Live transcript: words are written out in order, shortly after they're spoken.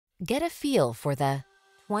Get a feel for the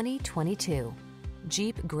 2022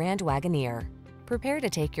 Jeep Grand Wagoneer. Prepare to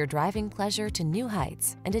take your driving pleasure to new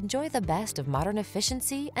heights and enjoy the best of modern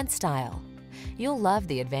efficiency and style. You'll love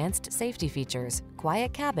the advanced safety features,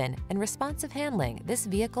 quiet cabin, and responsive handling this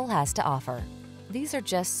vehicle has to offer. These are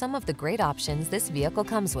just some of the great options this vehicle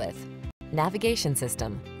comes with: navigation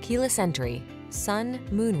system, keyless entry, sun,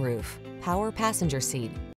 moonroof, power passenger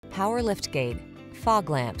seat, power liftgate,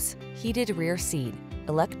 fog lamps, heated rear seat,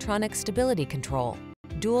 electronic stability control,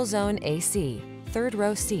 dual zone AC, third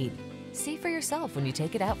row seat. See for yourself when you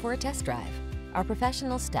take it out for a test drive. Our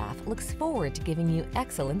professional staff looks forward to giving you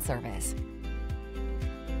excellent service.